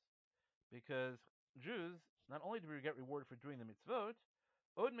mitzvot, because Jews, not only do we get rewarded for doing the mitzvot,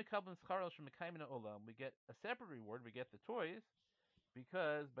 od mekablim schar al shemekayim olam, we get a separate reward, we get the toys,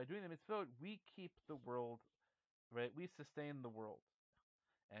 because by doing the mitzvot, we keep the world, right? We sustain the world.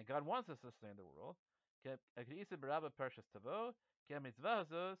 And God wants us to sustain the world. Mitzvah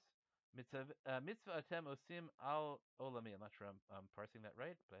atem osim al olami. I'm not sure I'm parsing that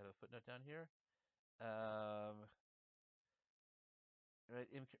right, but I have a footnote down here. Um, right,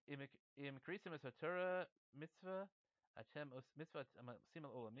 im krisim es haTorah mitzvah atem mitzvah osim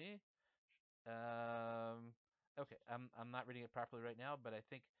al olami. Okay, I'm not reading it properly right now, but I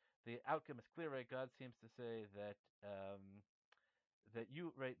think the outcome is clear, right? God seems to say that that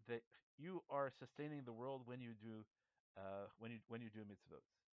you are sustaining the world when you do when you do mitzvot.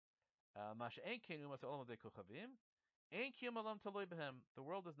 Masha ein kenu mas olam de kochavim, ein kiyum olam taloy behem. The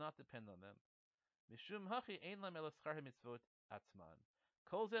world does not depend on them. Mishum hachi ein lam el schar mitzvot atzman.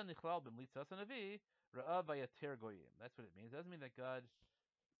 Kol ze nichlal b'mlitzas hanavi ra'av vayater goyim. That's what it means. It doesn't mean that God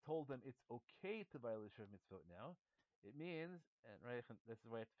told them it's okay to violate Shav mitzvot now. It means, and right, this is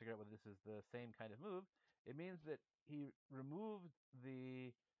why I have to figure out whether this is the same kind of move. It means that he removed the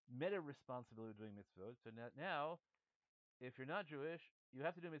meta responsibility of doing mitzvot. So now, if you're not Jewish, you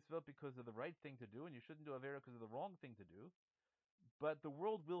have to do mitzvot because of the right thing to do, and you shouldn't do avera because of the wrong thing to do. But the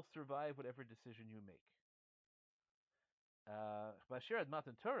world will survive whatever decision you make. Bashir ad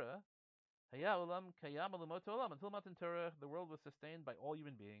Matan Torah, Haya Olam Kayam Alamot Olam. Until Matan Torah, the world was sustained by all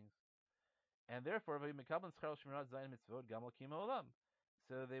human beings. And therefore, so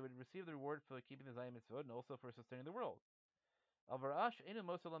they would receive the reward for keeping the Zayin Mitzvot and also for sustaining the world. But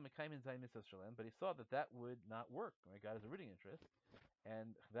he saw that that would not work. Right? God has a rooting interest,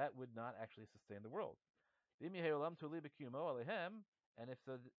 and that would not actually sustain the world. And if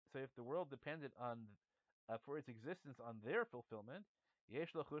so if the world depended on for its existence on their fulfillment,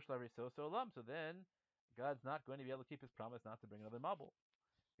 so then God's not going to be able to keep His promise not to bring another Mabul.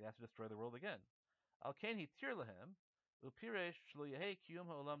 He has to destroy the world again. Al ken hitir lahem, upiresh shlo yehei kiyum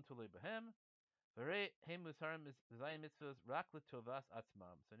ha'olam tolei behem, v'rei hem musharim zayin mitzvahs rak letovas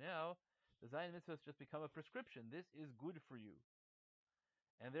atzmam. So now, the zayin mitzvahs just become a prescription. This is good for you.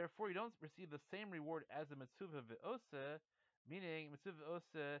 And therefore, you don't receive the same reward as the mitzvah ve'oseh, meaning mitzvah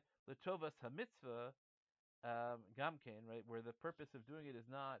ve'oseh letovas hamitzvah, gamkein, right, where the purpose of doing it is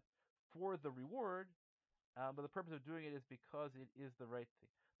not for the reward, but the purpose of doing it is because it is the right thing.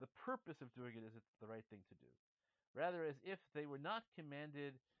 The purpose of doing it is it's the right thing to do. Rather, as if they were not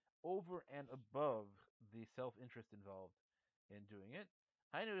commanded over and above the self-interest involved in doing it.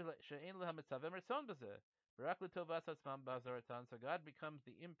 So God becomes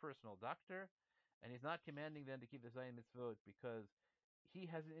the impersonal doctor, and He's not commanding them to keep the Zayin Mitzvot because He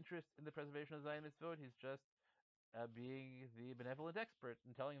has an interest in the preservation of Zayin Mitzvot. He's just being the benevolent expert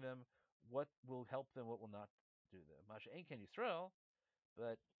and telling them what will help them, what will not do them. Masha Ein Ken Yisrael,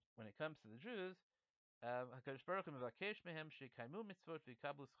 but when it comes to the Jews, HaKadosh Baruch Hu mevakesh mehem shekaimu mitzvot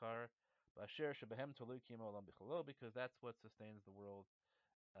v'yikablu schar Ba'asher shebehem tolu kimo olam b'cholo, because that's what sustains the world.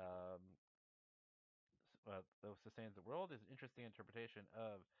 Um, sustains the world is an interesting interpretation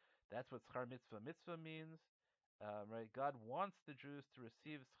of that's what schar mitzvah means. Right? God wants the Jews to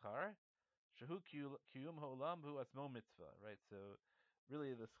receive schar. Shehu kiyum ha'olam hu asmo mitzvah. Right? So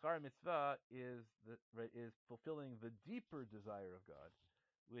really the schar mitzvah is is fulfilling the deeper desire of God,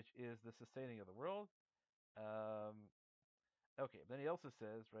 which is the sustaining of the world. Um, okay, then he also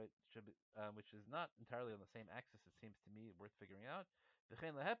says, right, which is not entirely on the same axis, it seems to me, worth figuring out.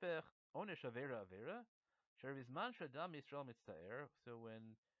 V'chein lehepech onesh avera. Shervizman shadam Yisrael mitztaer. So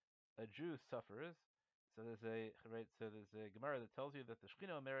when a Jew suffers, there's a Gemara that tells you that the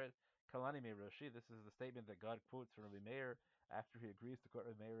Shechina Omeret Kalani Me Roshi. This is the statement that God quotes from Rabbi Meir after he agrees to quote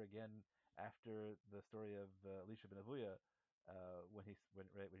Rabbi Meir again after the story of Elisha ben Avuya, when he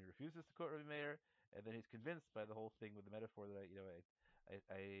refuses to quote Rabbi Meir, and then he's convinced by the whole thing with the metaphor that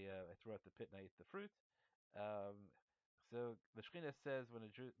I threw out the pit and I ate the fruit. Um, so the Shechina says when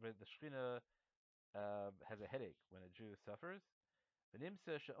the Shechina has a headache when a Jew suffers.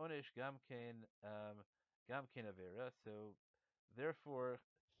 V'nimsa she'onesh gam ken avera. So therefore,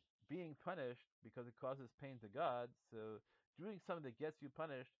 being punished because it causes pain to God. So doing something that gets you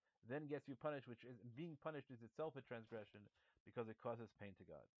punished then gets you punished, which is being punished is itself a transgression because it causes pain to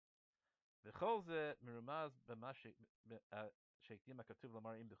God. V'chol ze merumaz b'ma sheikdim hakatuv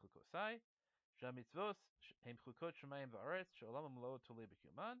lamar im b'chukosai. Shamitzvos hem chukot shemayim v'aretz she'olam lo tolei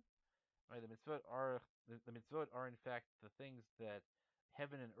b'kuman. Right, the mitzvot are in fact the things that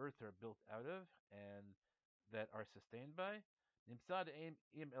heaven and earth are built out of and that are sustained by. Nimsad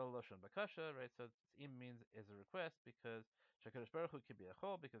im el loshon bakasha, right? So im means is a request because Shakadosh Baruch Hu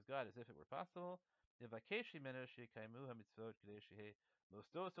kibiyachol, because God, as if it were possible, ivakesh imenu shekaimu hamitzvot k'dei shehe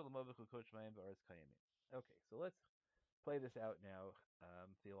mostos olamov v'chukot shmayim v'aretz kayamin. Okay, so let's play this out now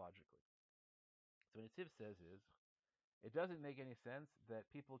theologically. So what Nitziv says is it doesn't make any sense that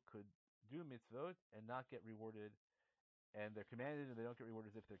people could do mitzvot and not get rewarded, and they're commanded and they don't get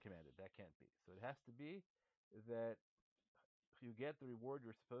rewarded as if they're commanded. That can't be. So it has to be that you get the reward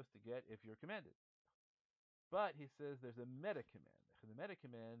you're supposed to get if you're commanded. But he says there's a meta command. The meta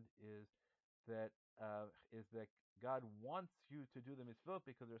command that is that God wants you to do the mitzvot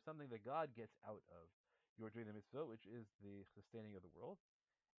because there's something that God gets out of your doing the mitzvot, which is the sustaining of the world.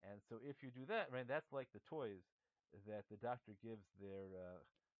 And so if you do that, right, that's like the toys that the doctor gives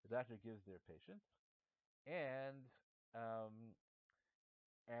their patient, and um,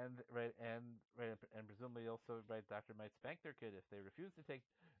 and presumably also, right, doctor might spank their kid if they refuse to take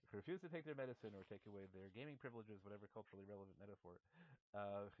their medicine or take away their gaming privileges, whatever culturally relevant metaphor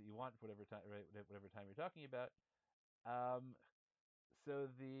you want, whatever time you're talking about. Um, so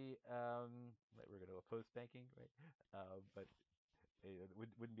we're going to oppose spanking, right? But it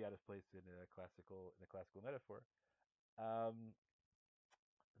wouldn't be out of place in a classical metaphor. Um,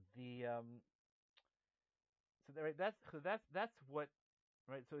 the so right, that's what,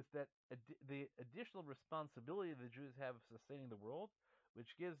 right. So it's that the additional responsibility the Jews have of sustaining the world,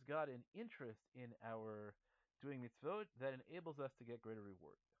 which gives God an interest in our doing mitzvot that enables us to get greater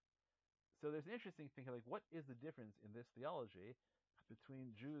reward. So there's an interesting thing, like what is the difference in this theology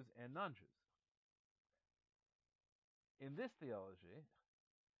between Jews and non-Jews? In this theology,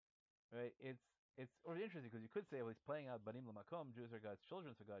 right, it's interesting because you could say, well, he's playing out banim lamakom, Jews are God's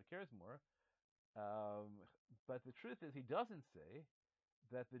children, so God cares more. But the truth is, he doesn't say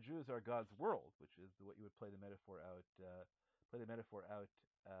that the Jews are God's world, which is what you would play the metaphor out. Play the metaphor out.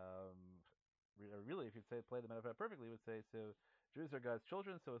 Really, if you'd say play the metaphor out perfectly, you would say so. Jews are God's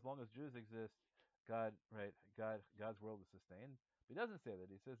children, so as long as Jews exist, God's world is sustained. But he doesn't say that.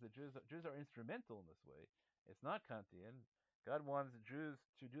 He says that Jews are instrumental in this way. It's not Kantian. God wants Jews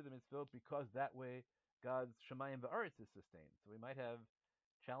to do the mitzvot because that way God's Shemayim v'aretz is sustained. So we might have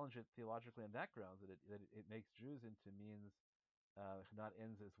challenged it theologically on that grounds that it makes Jews into means, not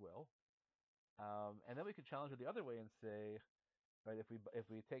ends as well. And then we could challenge it the other way and say, right, if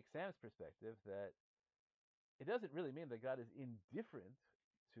we take Sam's perspective, that it doesn't really mean that God is indifferent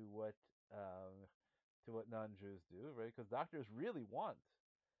to what non-Jews do, right? Because doctors really want,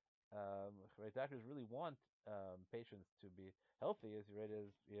 doctors really want patients to be healthy, as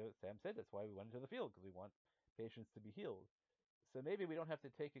Sam said. That's why we went into the field, because we want patients to be healed. So maybe we don't have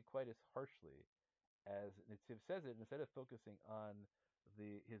to take it quite as harshly as Nitziv says it. Instead of focusing on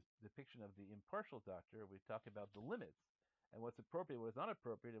his depiction of the impartial doctor, we talk about the limits and what's appropriate, what is not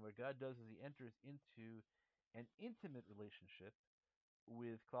appropriate, and what God does is he enters into an intimate relationship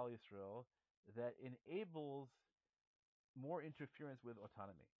with Klal Yisrael that enables more interference with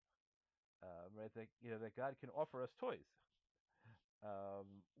autonomy. Right? That God can offer us toys,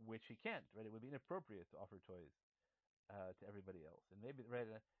 which he can't. Right? It would be inappropriate to offer toys to everybody else, and maybe right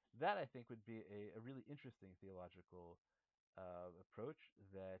that I think would be a really interesting theological approach.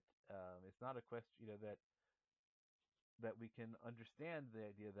 That it's not a question, that we can understand the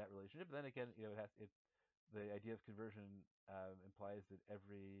idea of that relationship. But then again, the idea of conversion implies that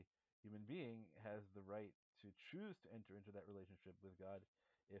every human being has the right to choose to enter into that relationship with God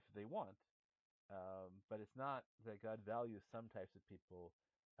if they want. But it's not that God values some types of people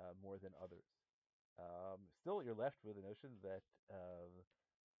more than others. Still, you're left with the notion that,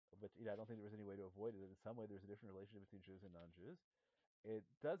 but I don't think there was any way to avoid it. That in some way, there's a different relationship between Jews and non-Jews. It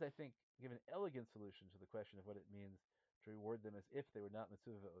does, I think, give an elegant solution to the question of what it means to reward them as if they were not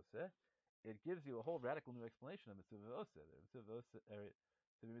mitzvah oseh. It gives you a whole radical new explanation of mitzvah oseh.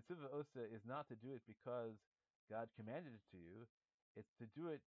 To be mitzvah oseh is not to do it because God commanded it to you. It's to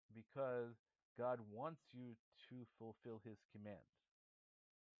do it because God wants you to fulfill His command.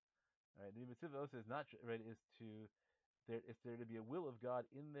 All right, the mitzvah oseh is not right. Is there to be a will of God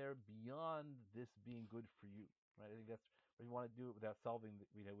in there beyond this being good for you, right? I think that's what you want to do it without solving,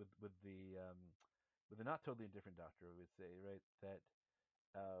 with the not totally indifferent doctor, we would say, right, that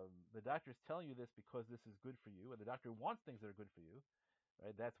the doctor is telling you this because this is good for you, and the doctor wants things that are good for you,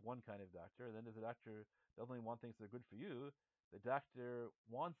 right? That's one kind of doctor. And then there's a doctor that doesn't only want things that are good for you. The doctor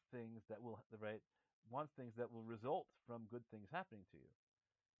wants things that will result from good things happening to you.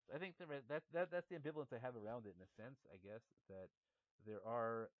 I think that's the ambivalence I have around it in a sense. I guess that there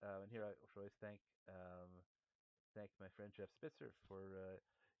are, and here I should always thank my friend Jeff Spitzer for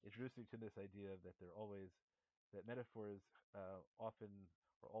introducing to this idea that that metaphors often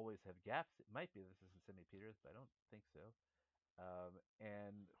or always have gaps. It might be this is in Sidney Peters, but I don't think so.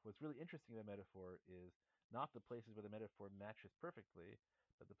 And what's really interesting about metaphor is not the places where the metaphor matches perfectly,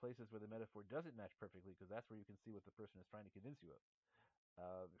 but the places where the metaphor doesn't match perfectly, because that's where you can see what the person is trying to convince you of.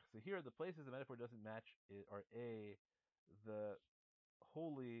 So here, the places the metaphor doesn't match are the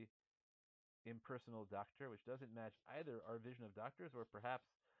wholly impersonal doctor, which doesn't match either our vision of doctors or perhaps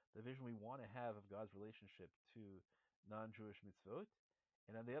the vision we want to have of God's relationship to non-Jewish mitzvot.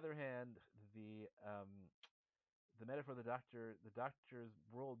 And on the other hand, the metaphor of the doctor's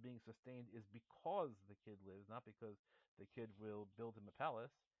world being sustained is because the kid lives, not because the kid will build him a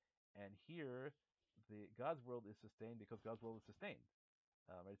palace. And here, the God's world is sustained because God's world is sustained.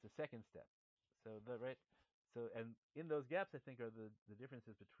 Right? It's a second step. So the right. So and in those gaps, I think are the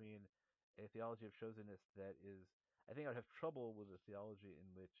differences between a theology of chosenness that is. I think I'd have trouble with a theology in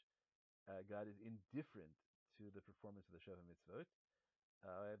which God is indifferent to the performance of the Sheva Mitzvot.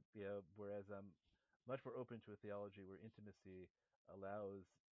 Whereas I'm much more open to a theology where intimacy allows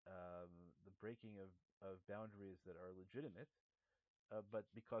the breaking of boundaries that are legitimate, but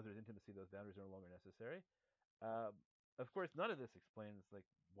because there's intimacy, those boundaries are no longer necessary. Um, of course, none of this explains like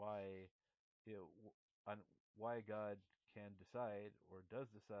why you know on why God can decide or does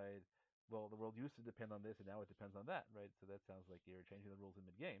decide. Well, the world used to depend on this, and now it depends on that, right? So that sounds like you're changing the rules in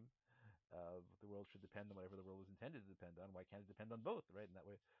mid-game. The world should depend on whatever the world was intended to depend on. Why can't it depend on both, right? And that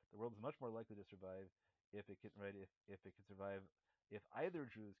way, the world is much more likely to survive if it can, right? If it can survive if either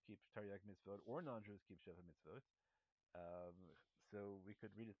Jews keep Taryag mitzvot or non-Jews keep Sheva mitzvot. Um, so we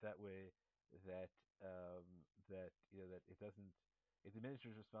could read it that way, that that it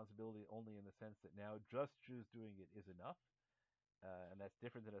diminishes responsibility only in the sense that now just Jews doing it is enough, and that's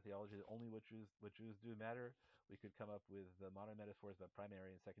different than a theology that only what Jews do matter. We could come up with modern metaphors about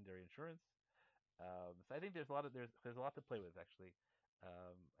primary and secondary insurance. So I think there's a lot to play with actually.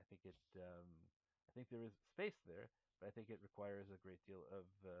 I think there is space there, but I think it requires a great deal of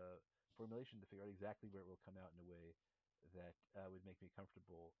formulation to figure out exactly where it will come out in a way that would make me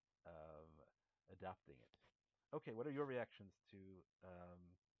comfortable adopting it. Okay, what are your reactions to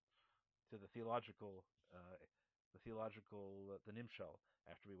the nimshal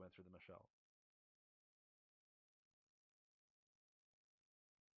after we went through the mashal?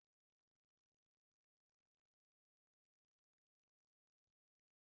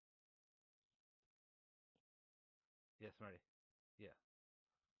 Yes, Marty. Yeah.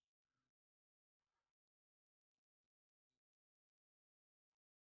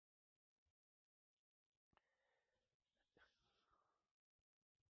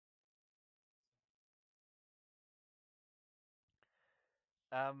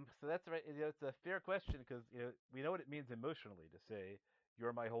 So that's right. It's a fair question because we know what it means emotionally to say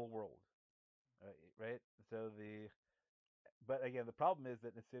you're my whole world, right? But again, the problem is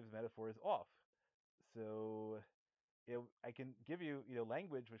that Nassiv's metaphor is off. So I can give you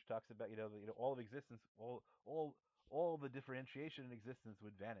language which talks about all of existence, all the differentiation in existence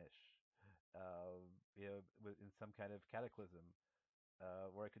would vanish, in some kind of cataclysm.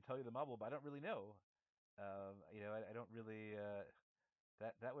 where I could tell you the Mabul, but I don't really know. I don't really.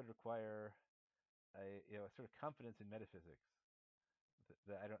 That would require a sort of confidence in metaphysics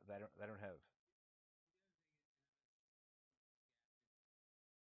that I don't have.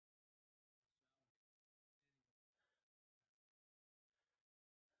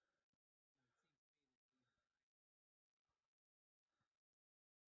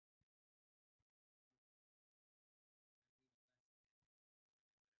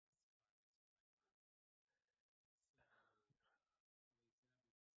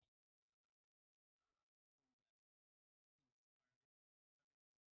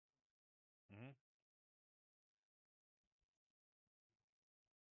 Hmm.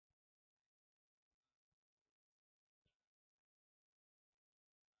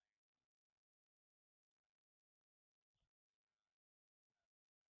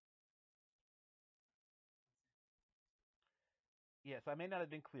 Yes, I may not have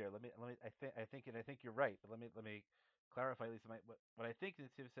been clear. Let me. I think you're right, but let me clarify at least what I think the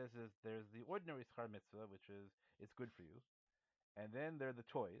Tziv says is there's the ordinary schar mitzvah, which is it's good for you, and then there are the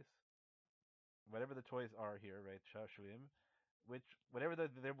toys, whatever the toys are here, right? Shashuim, which whatever the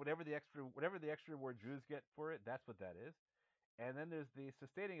extra reward Jews get for it, that's what that is. And then there's the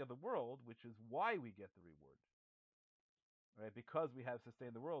sustaining of the world, which is why we get the reward, right? Because we have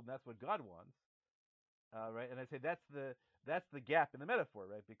sustained the world, and that's what God wants, right? And I say that's the gap in the metaphor,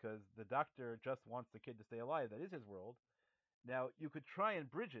 right? Because the doctor just wants the kid to stay alive. That is his world. Now you could try and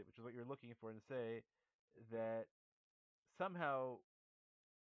bridge it, which is what you're looking for, and say that somehow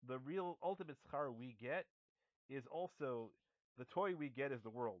the real ultimate schar we get is also the toy we get is the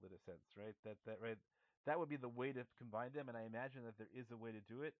world in a sense, right? That right. That would be the way to combine them, and I imagine that there is a way to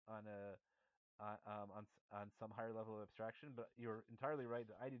do it on some higher level of abstraction. But you're entirely right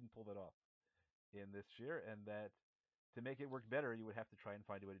that I didn't pull that off in this year, and that to make it work better, you would have to try and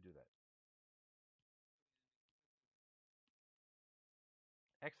find a way to do that.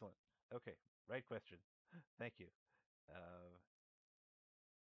 Excellent. Okay, right question. Thank you. Uh,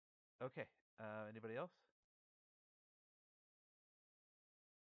 okay. Anybody else?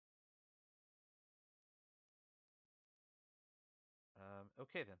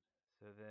 Okay then. So then.